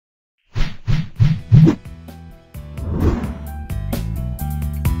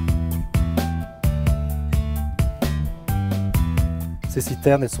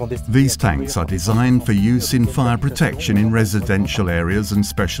These tanks are designed for use in fire protection in residential areas and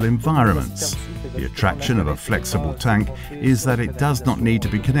special environments. The attraction of a flexible tank is that it does not need to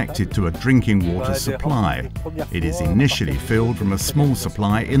be connected to a drinking water supply. It is initially filled from a small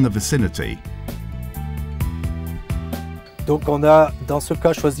supply in the vicinity.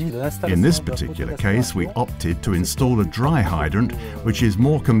 In this particular case, we opted to install a dry hydrant, which is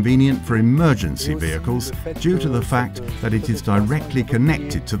more convenient for emergency vehicles due to the fact that it is directly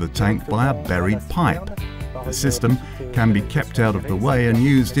connected to the tank by a buried pipe. The system can be kept out of the way and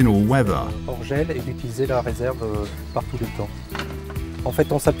used in all weather.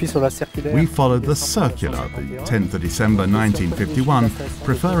 We followed the circular, the 10th of December 1951,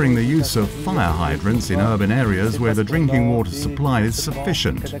 preferring the use of fire hydrants in urban areas where the drinking water supply is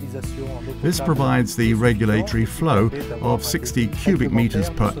sufficient. This provides the regulatory flow of 60 cubic meters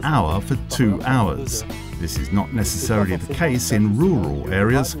per hour for 2 hours. This is not necessarily the case in rural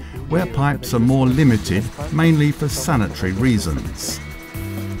areas where pipes are more limited, mainly for sanitary reasons.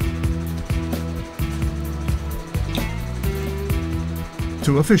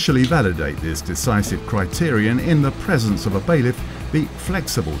 To officially validate this decisive criterion in the presence of a bailiff, the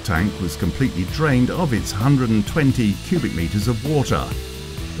flexible tank was completely drained of its 120 cubic meters of water.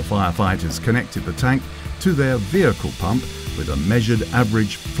 The firefighters connected the tank to their vehicle pump with a measured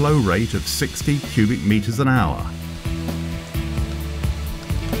average flow rate of 60 cubic meters an hour.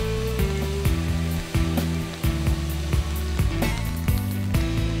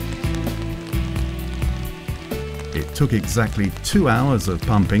 It took exactly 2 hours of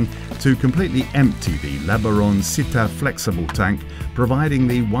pumping to completely empty the Labaronne-Citaf flexible tank, providing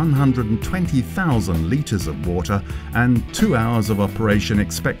the 120,000 litres of water and 2 hours of operation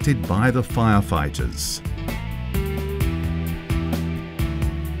expected by the firefighters.